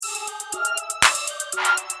I'm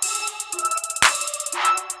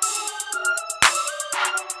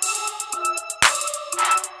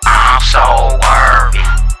so worthy,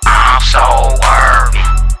 I'm so worthy,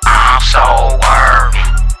 I'm so worthy,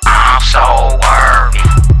 I'm so worthy.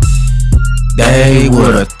 They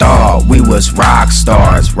would've thought we was rock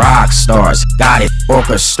stars. Got it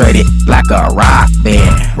orchestrated like a rock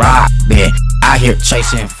band. Out here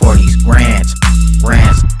chasing for these grands.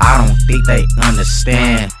 I don't think they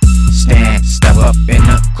understand. Step up in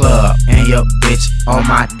the club and your bitch on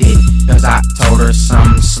my dick, cause I told her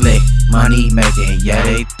something slick. Money making, yeah,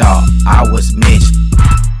 they thought I was Mitch.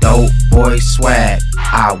 Dope boy swag,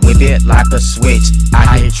 I whip it like a switch.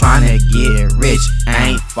 Out here tryna get rich,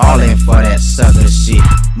 I ain't falling for that sucker shit.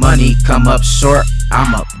 Money come up short,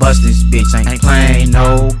 I'ma bust this bitch. I ain't playing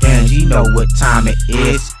no games, you know what time it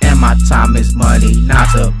is. And my time is money,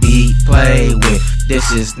 not to be played with.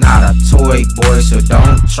 This is not a toy, boy, so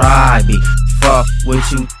don't try me. Fuck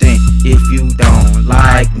what you think if you don't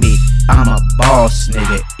like me. I'm a boss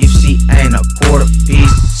nigga. If she ain't a quarter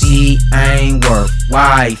piece, she ain't worth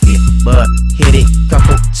wifey. But hit it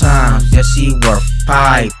couple times, yeah, she worth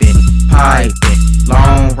piping.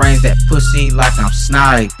 Long range that pussy like I'm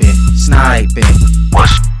sniping.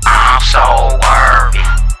 I'm so worthy,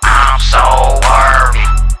 I'm so worthy.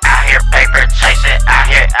 Out here paper chasing, out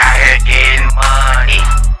here getting money.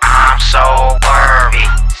 I'm so worthy.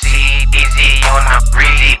 See easy on the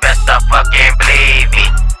greedy, best to fucking believe me.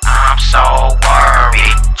 I'm so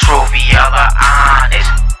worthy. Truth of the honest,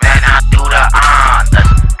 man, I do the honors.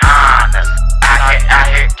 Out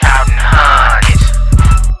here counting hundreds.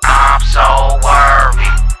 I'm so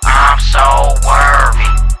worthy, I'm so worthy.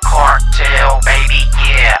 Cartel, baby,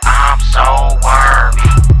 yeah, I'm so worthy.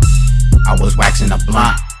 I was waxing a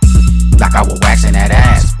blunt like I was waxing that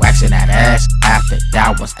ass.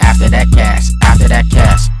 After that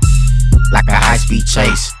cash. Like a high-speed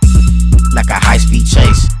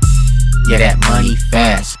chase. Yeah, that money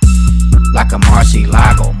fast. Like a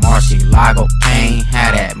Marcielago. Ain't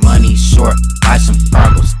had that money short like some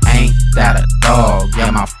burgers. Ain't that a dog?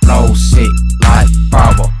 Yeah, my flow sick like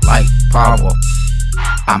Bravo.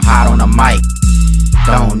 I'm hot on the mic,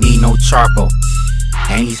 don't need no charcoal.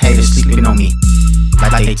 And these haters sleeping on me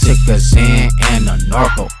like they took a Zen and a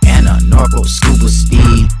Norco. Scuba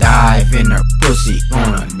Steve dive in her pussy.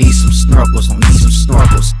 Gonna need some snorkels.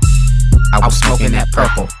 I was smoking that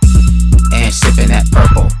purple and sipping that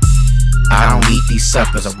purple. I don't need these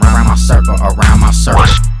suckers around my circle. I'm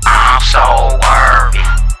so worthy,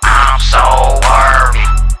 I'm so worthy.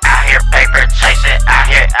 Out here paper chasing, out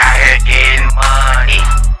here getting money.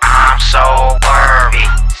 I'm so worthy.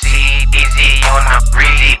 See easy on the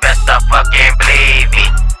greedy, best to fucking believe me.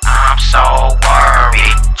 I'm so worthy.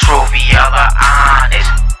 Truth of the honest,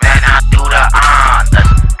 man, I do the honors.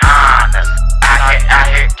 Out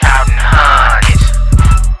here counting hundreds.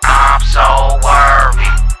 I'm so worthy,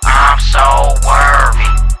 I'm so worthy.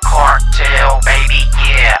 Cartel, baby,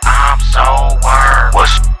 yeah, I'm so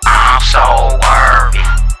worthy. I'm so worthy,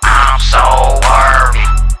 I'm so worthy.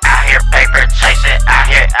 Out here paper chasing, out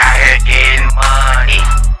here getting money.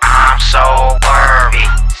 I'm so worthy.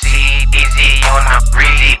 See easy on the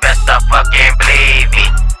greedy, best to fucking believe me.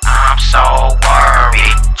 I'm so